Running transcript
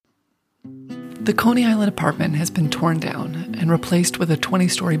The Coney Island apartment has been torn down and replaced with a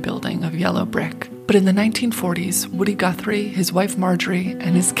 20-story building of yellow brick. But in the 1940s, Woody Guthrie, his wife Marjorie,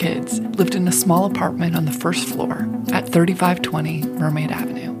 and his kids lived in a small apartment on the first floor at 3520 Mermaid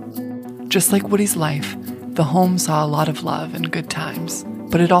Avenue. Just like Woody's life, the home saw a lot of love and good times,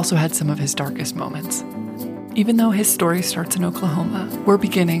 but it also had some of his darkest moments. Even though his story starts in Oklahoma, we're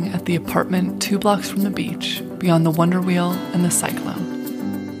beginning at the apartment 2 blocks from the beach, beyond the Wonder Wheel and the Cyclone.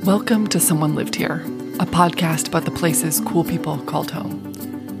 Welcome to Someone Lived Here, a podcast about the places cool people called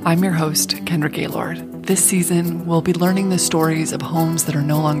home. I'm your host, Kendra Gaylord. This season, we'll be learning the stories of homes that are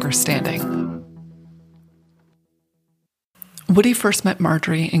no longer standing. Woody first met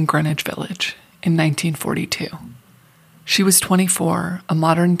Marjorie in Greenwich Village in 1942. She was 24, a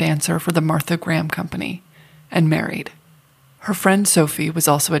modern dancer for the Martha Graham Company, and married. Her friend Sophie was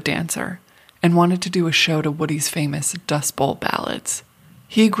also a dancer and wanted to do a show to Woody's famous Dust Bowl ballads.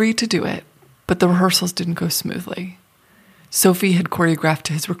 He agreed to do it, but the rehearsals didn't go smoothly. Sophie had choreographed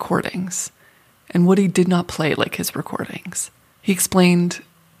his recordings, and Woody did not play like his recordings. He explained,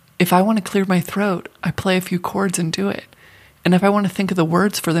 "If I want to clear my throat, I play a few chords and do it. And if I want to think of the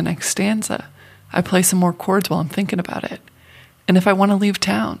words for the next stanza, I play some more chords while I'm thinking about it. And if I want to leave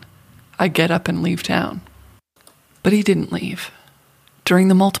town, I get up and leave town." But he didn't leave. During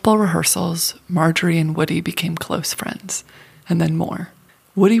the multiple rehearsals, Marjorie and Woody became close friends, and then more.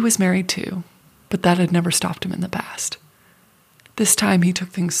 Woody was married too, but that had never stopped him in the past. This time he took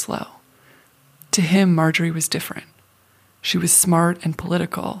things slow. To him, Marjorie was different. She was smart and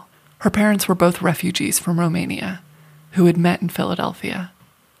political. Her parents were both refugees from Romania, who had met in Philadelphia.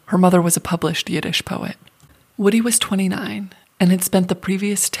 Her mother was a published Yiddish poet. Woody was 29 and had spent the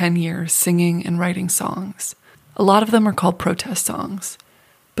previous 10 years singing and writing songs. A lot of them are called protest songs,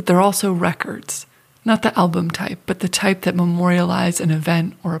 but they're also records, not the album type, but the type that memorialize an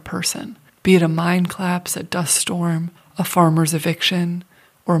event or a person, be it a mine collapse, a dust storm, a farmer's eviction,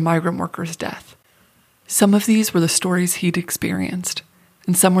 or a migrant worker's death. Some of these were the stories he'd experienced,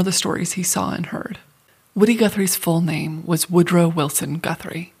 and some were the stories he saw and heard. Woody Guthrie's full name was Woodrow Wilson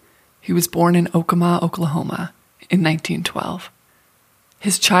Guthrie. He was born in Okemah, Oklahoma, in 1912.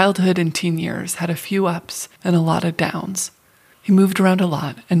 His childhood and teen years had a few ups and a lot of downs. He moved around a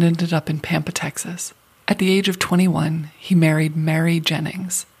lot and ended up in Pampa, Texas. At the age of 21, he married Mary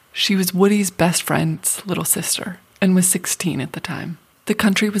Jennings. She was Woody's best friend's little sister and was 16 at the time. The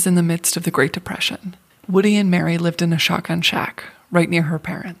country was in the midst of the Great Depression. Woody and Mary lived in a shotgun shack right near her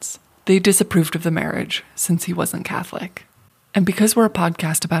parents. They disapproved of the marriage since he wasn't Catholic. And because we're a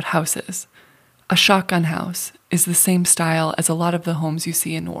podcast about houses, a shotgun house is the same style as a lot of the homes you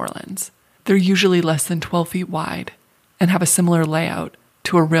see in New Orleans. They're usually less than 12 feet wide and have a similar layout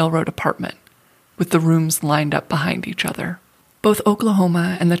to a railroad apartment, with the rooms lined up behind each other. Both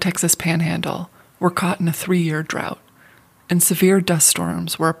Oklahoma and the Texas Panhandle were caught in a 3-year drought, and severe dust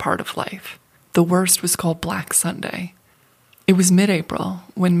storms were a part of life. The worst was called Black Sunday. It was mid-April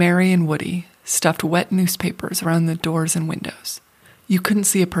when Mary and Woody stuffed wet newspapers around the doors and windows. You couldn't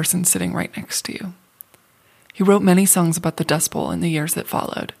see a person sitting right next to you. He wrote many songs about the Dust Bowl in the years that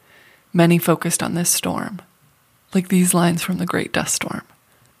followed. Many focused on this storm, like these lines from The Great Dust Storm.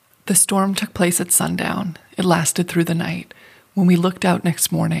 The storm took place at sundown. It lasted through the night. When we looked out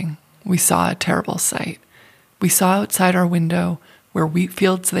next morning, we saw a terrible sight. We saw outside our window, where wheat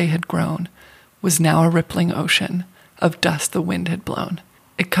fields they had grown, was now a rippling ocean of dust the wind had blown.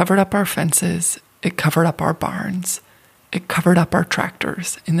 It covered up our fences. It covered up our barns. It covered up our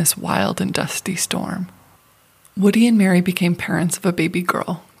tractors in this wild and dusty storm. Woody and Mary became parents of a baby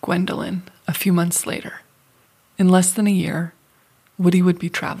girl, Gwendolyn, a few months later. In less than a year, Woody would be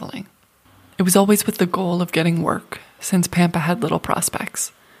traveling. It was always with the goal of getting work, since Pampa had little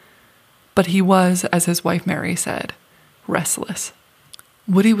prospects. But he was, as his wife Mary said, restless.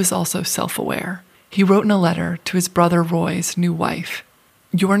 Woody was also self-aware. He wrote in a letter to his brother Roy's new wife,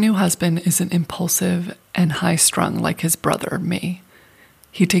 "Your new husband isn't impulsive and high-strung like his brother, me.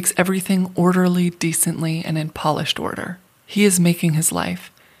 He takes everything orderly, decently, and in polished order. He is making his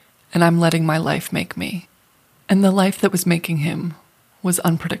life, and I'm letting my life make me." And the life that was making him was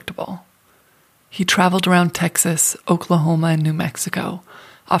unpredictable. He traveled around Texas, Oklahoma, and New Mexico,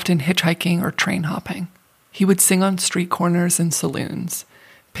 often hitchhiking or train hopping. He would sing on street corners and saloons,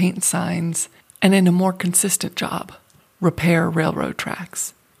 paint signs, and in a more consistent job, repair railroad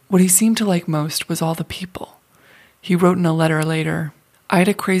tracks. What he seemed to like most was all the people. He wrote in a letter later, "I had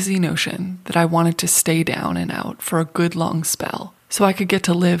a crazy notion that I wanted to stay down and out for a good long spell, so I could get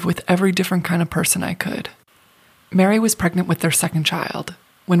to live with every different kind of person I could." Mary was pregnant with their second child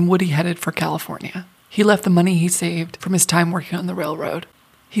when Woody headed for California. He left the money he saved from his time working on the railroad.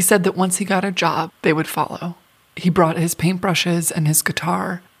 He said that once he got a job, they would follow. He brought his paintbrushes and his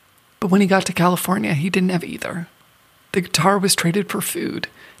guitar, but when he got to California, he didn't have either. The guitar was traded for food,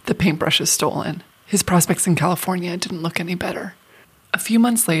 the paintbrushes stolen. His prospects in California didn't look any better. A few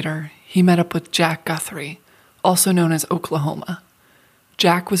months later, he met up with Jack Guthrie, also known as Oklahoma.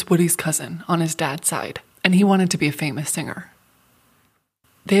 Jack was Woody's cousin on his dad's side, and he wanted to be a famous singer.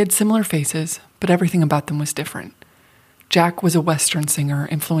 They had similar faces, but everything about them was different. Jack was a Western singer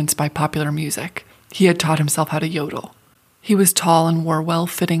influenced by popular music. He had taught himself how to yodel. He was tall and wore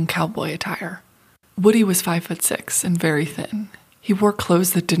well-fitting cowboy attire. Woody was 5'6" and very thin. He wore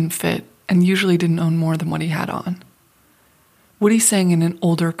clothes that didn't fit and usually didn't own more than what he had on. Woody sang in an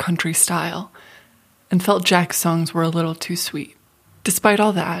older country style and felt Jack's songs were a little too sweet. Despite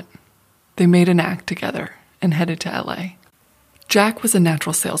all that, they made an act together and headed to LA. Jack was a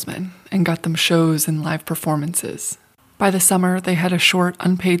natural salesman and got them shows and live performances. By the summer, they had a short,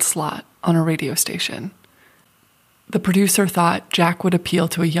 unpaid slot on a radio station. The producer thought Jack would appeal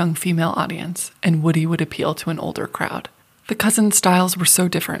to a young female audience and Woody would appeal to an older crowd. The cousins' styles were so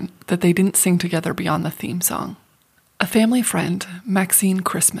different that they didn't sing together beyond the theme song. A family friend, Maxine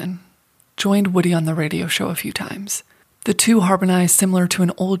Chrisman, joined Woody on the radio show a few times. The two harmonized similar to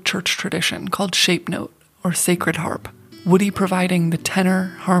an old church tradition called shape note or sacred harp, Woody providing the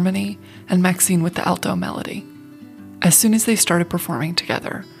tenor harmony and Maxine with the alto melody. As soon as they started performing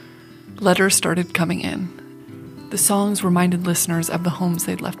together, letters started coming in. The songs reminded listeners of the homes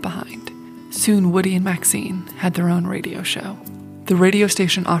they'd left behind. Soon, Woody and Maxine had their own radio show. The radio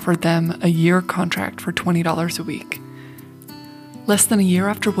station offered them a year contract for $20 a week. Less than a year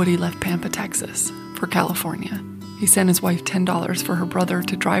after Woody left Pampa, Texas, for California, he sent his wife $10 for her brother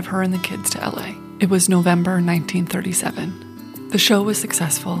to drive her and the kids to LA. It was November 1937. The show was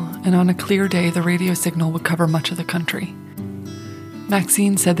successful, and on a clear day, the radio signal would cover much of the country.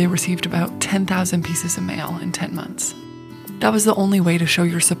 Maxine said they received about 10,000 pieces of mail in 10 months. That was the only way to show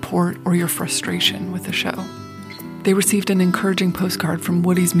your support or your frustration with the show. They received an encouraging postcard from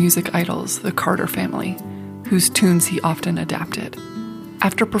Woody's music idols, the Carter family, whose tunes he often adapted.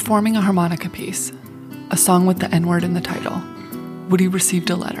 After performing a harmonica piece, a song with the N-word in the title, Woody received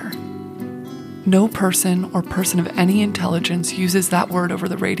a letter. No person or person of any intelligence uses that word over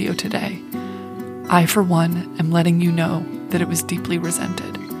the radio today. I, for one, am letting you know that it was deeply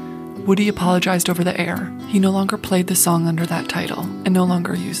resented. Woody apologized over the air. He no longer played the song under that title and no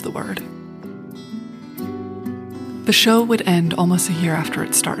longer used the word. The show would end almost a year after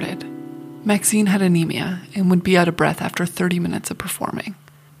it started. Maxine had anemia and would be out of breath after 30 minutes of performing.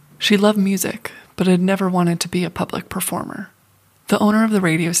 She loved music, but had never wanted to be a public performer. The owner of the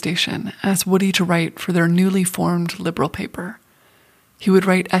radio station asked Woody to write for their newly formed liberal paper. He would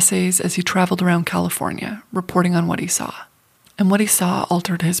write essays as he traveled around California, reporting on what he saw. And what he saw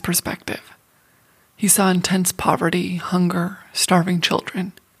altered his perspective. He saw intense poverty, hunger, starving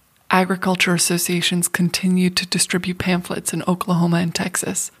children. Agriculture associations continued to distribute pamphlets in Oklahoma and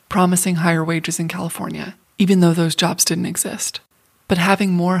Texas, promising higher wages in California, even though those jobs didn't exist. But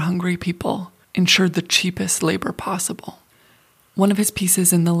having more hungry people ensured the cheapest labor possible. One of his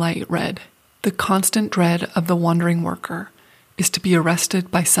pieces in The Light read, "The constant dread of the wandering worker is to be arrested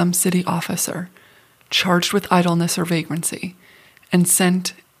by some city officer, charged with idleness or vagrancy, and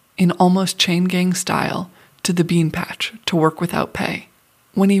sent in almost chain gang style to the bean patch to work without pay."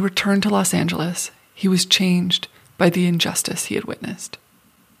 When he returned to Los Angeles, he was changed by the injustice he had witnessed.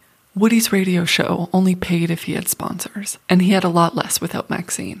 Woody's radio show only paid if he had sponsors, and he had a lot less without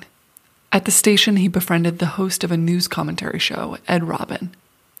Maxine. At the station, he befriended the host of a news commentary show, Ed Robin.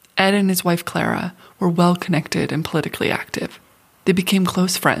 Ed and his wife Clara were well-connected and politically active. They became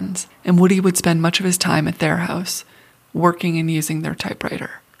close friends, and Woody would spend much of his time at their house, working and using their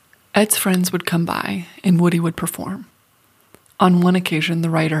typewriter. Ed's friends would come by, and Woody would perform. On one occasion, the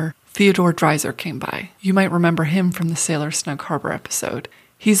writer Theodore Dreiser came by. You might remember him from the Sailor Snug Harbor episode.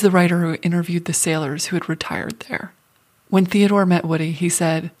 He's the writer who interviewed the sailors who had retired there. When Theodore met Woody, he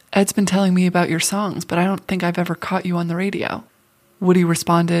said, "Ed's been telling me about your songs, but I don't think I've ever caught you on the radio." Woody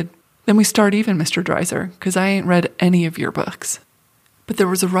responded, "Then we start even, Mr. Dreiser, 'cause I ain't read any of your books." But there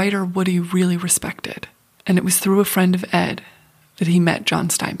was a writer Woody really respected, and it was through a friend of Ed that he met John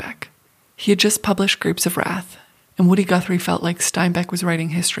Steinbeck. He had just published Grapes of Wrath, and Woody Guthrie felt like Steinbeck was writing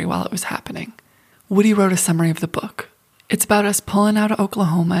history while it was happening. Woody wrote a summary of the book. It's about us pulling out of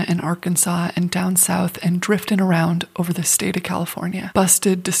Oklahoma and Arkansas and down south and drifting around over the state of California,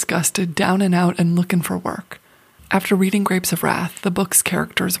 busted, disgusted, down and out, and looking for work. After reading Grapes of Wrath, the book's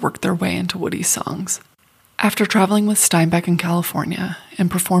characters worked their way into Woody's songs. After traveling with Steinbeck in California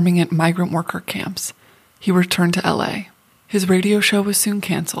and performing at migrant worker camps, he returned to LA. His radio show was soon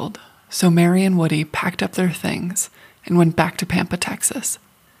canceled, so Mary and Woody packed up their things and went back to Pampa, Texas.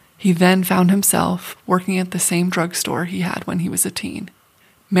 He then found himself working at the same drugstore he had when he was a teen.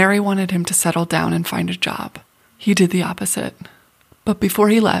 Mary wanted him to settle down and find a job. He did the opposite. But before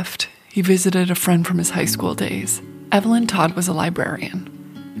he left, he visited a friend from his high school days. Evelyn Todd was a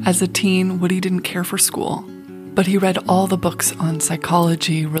librarian. As a teen, Woody didn't care for school, but he read all the books on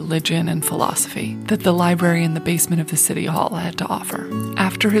psychology, religion, and philosophy that the library in the basement of the city hall had to offer.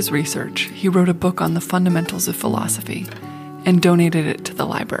 After his research, he wrote a book on the fundamentals of philosophy and donated it to the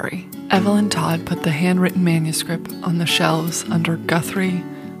library. Evelyn Todd put the handwritten manuscript on the shelves under Guthrie,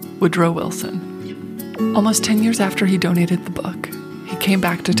 Woodrow Wilson. Almost 10 years after he donated the book, he came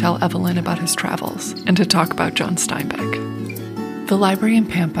back to tell Evelyn about his travels and to talk about John Steinbeck. The library in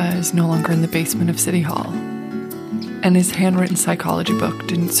Pampa is no longer in the basement of City Hall, and his handwritten psychology book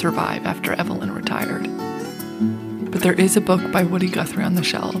didn't survive after Evelyn retired. But there is a book by Woody Guthrie on the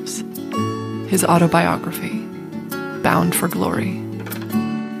shelves, his autobiography, Bound for Glory.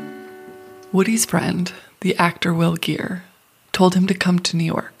 Woody's friend, the actor Will Geer, told him to come to New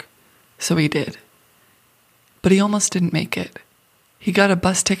York, so he did. But he almost didn't make it. He got a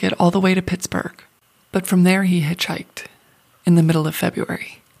bus ticket all the way to Pittsburgh, but from there he hitchhiked in the middle of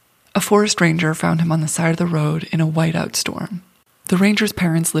February. A forest ranger found him on the side of the road in a whiteout storm. The ranger's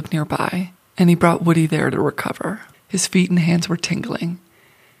parents lived nearby, and he brought Woody there to recover. His feet and hands were tingling,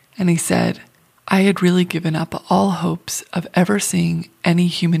 and he said, "I had really given up all hopes of ever seeing any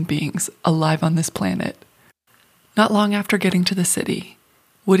human beings alive on this planet." Not long after getting to the city,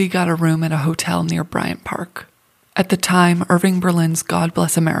 Woody got a room at a hotel near Bryant Park. At the time, Irving Berlin's God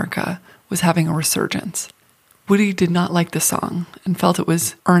Bless America was having a resurgence. Woody did not like the song and felt it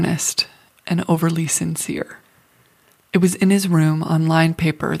was earnest and overly sincere. It was in his room on lined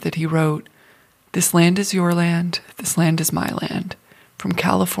paper that he wrote, "This land is your land, this land is my land, from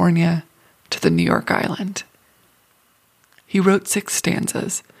California to the New York Island." He wrote 6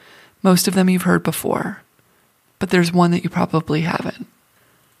 stanzas, most of them you've heard before, but there's one that you probably haven't.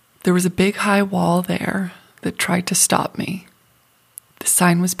 "There was a big high wall there that tried to stop me. The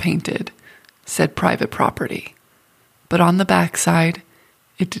sign was painted, said private property. But on the backside,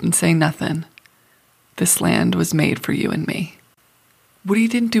 it didn't say nothing. This land was made for you and me." Woody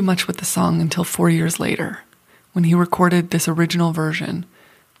didn't do much with the song until 4 years later, when he recorded this original version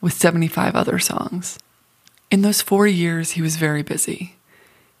with 75 other songs. In those 4 years, he was very busy.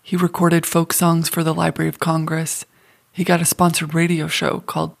 He recorded folk songs for the Library of Congress. He got a sponsored radio show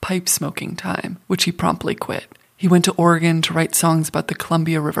called Pipe Smoking Time, which he promptly quit. He went to Oregon to write songs about the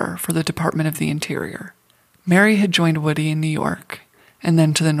Columbia River for the Department of the Interior. Mary had joined Woody in New York, and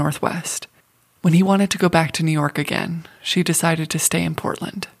then to the Northwest. When he wanted to go back to New York again, she decided to stay in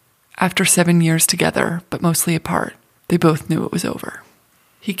Portland. After 7 years together, but mostly apart, they both knew it was over.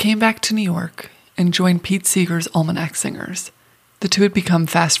 He came back to New York and joined Pete Seeger's Almanac Singers. The two had become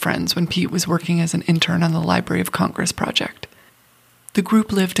fast friends when Pete was working as an intern on the Library of Congress project. The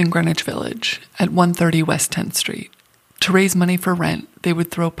group lived in Greenwich Village at 130 West 10th Street. To raise money for rent, they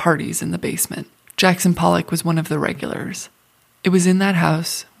would throw parties in the basement. Jackson Pollock was one of the regulars. It was in that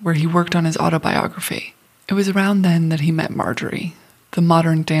house where he worked on his autobiography. It was around then that he met Marjorie, the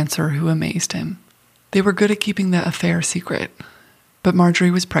modern dancer who amazed him. They were good at keeping the affair secret, but Marjorie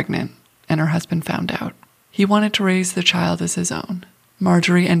was pregnant, and her husband found out. He wanted to raise the child as his own.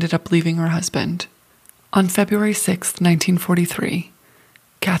 Marjorie ended up leaving her husband. On February 6, 1943,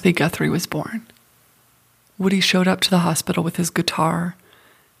 Kathy Guthrie was born. Woody showed up to the hospital with his guitar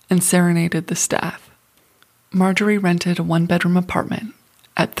and serenaded the staff. Marjorie rented a 1-bedroom apartment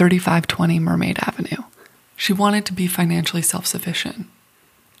at 3520 Mermaid Avenue. She wanted to be financially self-sufficient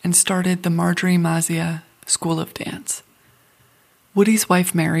and started the Marjorie Mazia School of Dance. Woody's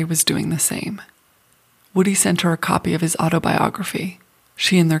wife Mary was doing the same. Woody sent her a copy of his autobiography.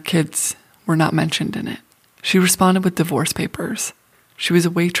 She and their kids were not mentioned in it. She responded with divorce papers. She was a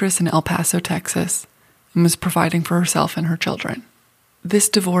waitress in El Paso, Texas, and was providing for herself and her children. This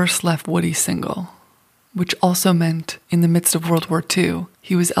divorce left Woody single, which also meant in the midst of World War II,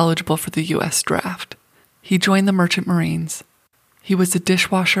 he was eligible for the U.S. draft. He joined the Merchant Marines. He was a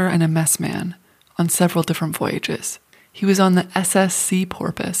dishwasher and a mess man on several different voyages. He was on the SS Sea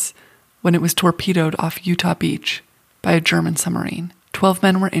Porpoise when it was torpedoed off Utah Beach by a German submarine. 12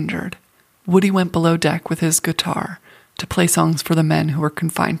 men were injured. Woody went below deck with his guitar to play songs for the men who were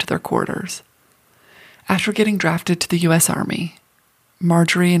confined to their quarters. After getting drafted to the U.S. Army,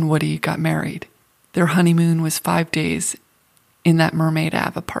 Marjorie and Woody got married. Their honeymoon was 5 days in that Mermaid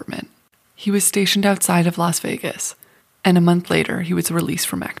Ave apartment. He was stationed outside of Las Vegas, and a month later he was released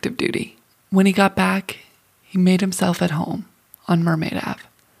from active duty. When he got back, he made himself at home on Mermaid Ave.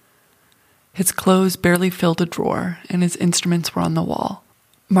 His clothes barely filled a drawer, and his instruments were on the wall.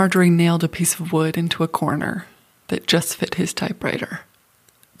 Marjorie nailed a piece of wood into a corner that just fit his typewriter.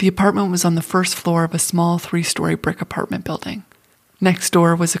 The apartment was on the first floor of a small 3-story brick apartment building. Next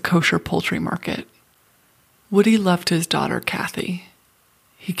door was a kosher poultry market. Woody loved his daughter, Kathy.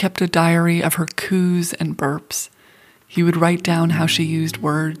 He kept a diary of her coos and burps. He would write down how she used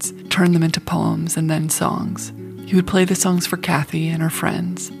words, turn them into poems, and then songs. He would play the songs for Kathy and her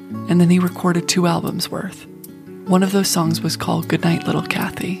friends, and then he recorded 2 albums worth. One of those songs was called Goodnight Little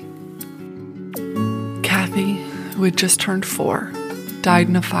Kathy. Kathy, who had just turned 4, died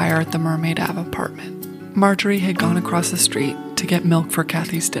in a fire at the Mermaid Ave apartment. Marjorie had gone across the street to get milk for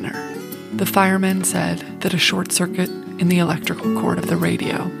Kathy's dinner. The firemen said that a short circuit in the electrical cord of the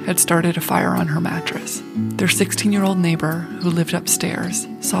radio had started a fire on her mattress. Their 16-year-old neighbor, who lived upstairs,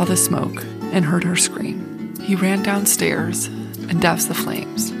 saw the smoke and heard her scream. He ran downstairs and doused the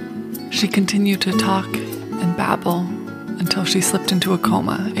flames. She continued to talk and babble until she slipped into a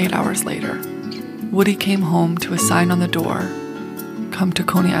coma 8 hours later. Woody came home to a sign on the door, "Come to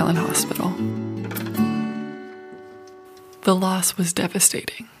Coney Island Hospital." The loss was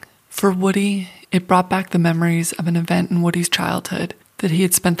devastating. For Woody, it brought back the memories of an event in Woody's childhood that he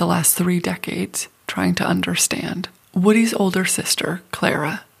had spent the last 3 decades trying to understand. Woody's older sister,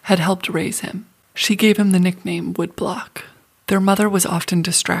 Clara, had helped raise him. She gave him the nickname Woodblock. Their mother was often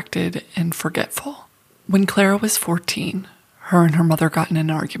distracted and forgetful. When Clara was 14, her and her mother got in an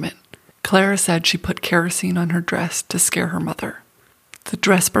argument. Clara said she put kerosene on her dress to scare her mother. The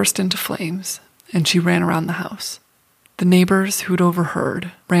dress burst into flames, and she ran around the house. The neighbors who'd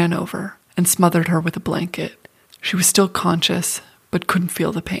overheard ran over and smothered her with a blanket. She was still conscious, but couldn't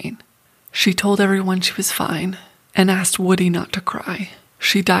feel the pain. She told everyone she was fine and asked Woody not to cry.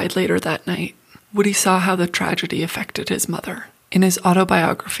 She died later that night. Woody saw how the tragedy affected his mother. In his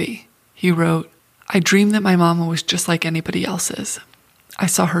autobiography, he wrote, "I dreamed that my mama was just like anybody else's. I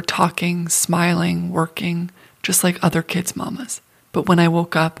saw her talking, smiling, working, just like other kids' mamas. But when I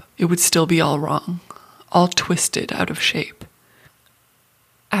woke up, it would still be all wrong, all twisted out of shape."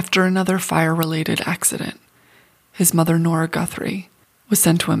 After another fire-related accident, his mother, Nora Guthrie, was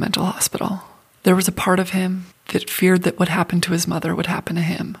sent to a mental hospital. There was a part of him that feared that what happened to his mother would happen to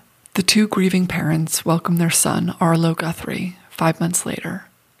him. The 2 grieving parents welcomed their son, Arlo Guthrie, 5 months later.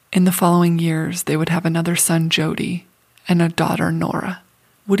 In the following years, they would have another son, Jody, and a daughter, Nora.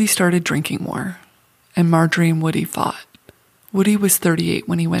 Woody started drinking more, and Marjorie and Woody fought. Woody was 38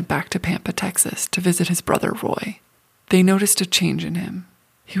 when he went back to Pampa, Texas, to visit his brother, Roy. They noticed a change in him.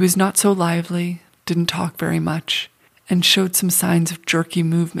 He was not so lively, didn't talk very much, and showed some signs of jerky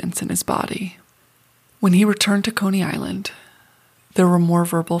movements in his body. When he returned to Coney Island, there were more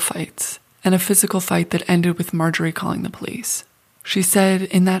verbal fights, and a physical fight that ended with Marjorie calling the police. She said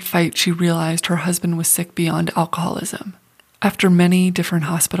in that fight she realized her husband was sick beyond alcoholism. After many different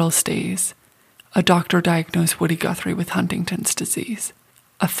hospital stays, a doctor diagnosed Woody Guthrie with Huntington's disease,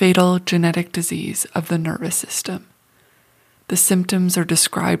 a fatal genetic disease of the nervous system. The symptoms are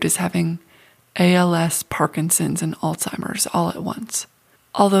described as having ALS, Parkinson's, and Alzheimer's all at once.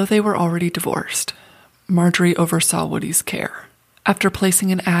 Although they were already divorced, Marjorie oversaw Woody's care. After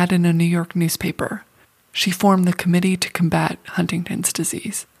placing an ad in a New York newspaper, she formed the Committee to Combat Huntington's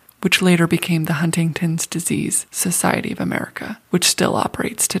Disease, which later became the Huntington's Disease Society of America, which still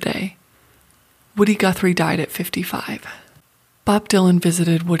operates today. Woody Guthrie died at 55. Bob Dylan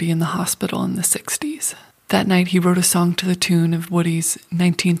visited Woody in the hospital in the 60s. That night he wrote a song to the tune of Woody's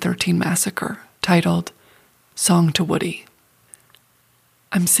 1913 massacre, titled Song to Woody.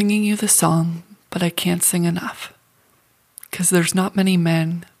 "I'm singing you the song, but I can't sing enough, 'cause there's not many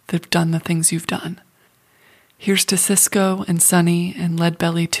men that've done the things you've done. Here's to Cisco and Sonny and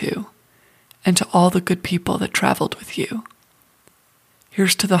Leadbelly too, and to all the good people that traveled with you.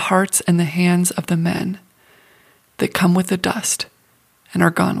 Here's to the hearts and the hands of the men that come with the dust and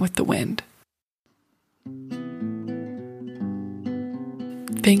are gone with the wind."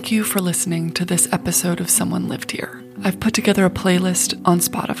 Thank you for listening to this episode of Someone Lived Here. I've put together a playlist on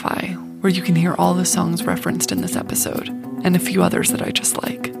Spotify where you can hear all the songs referenced in this episode, and a few others that I just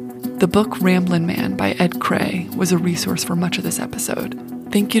like. The book Ramblin' Man by Ed Cray was a resource for much of this episode.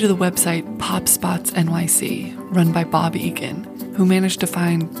 Thank you to the website Pop Spots NYC, run by Bob Egan, who managed to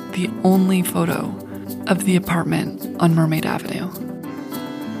find the only photo of the apartment on Mermaid Avenue.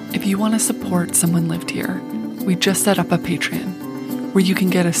 If you want to support Someone Lived Here, we just set up a Patreon where you can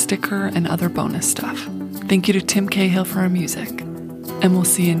get a sticker and other bonus stuff. Thank you to Tim Cahill for our music, and we'll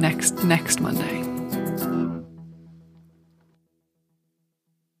see you next Monday.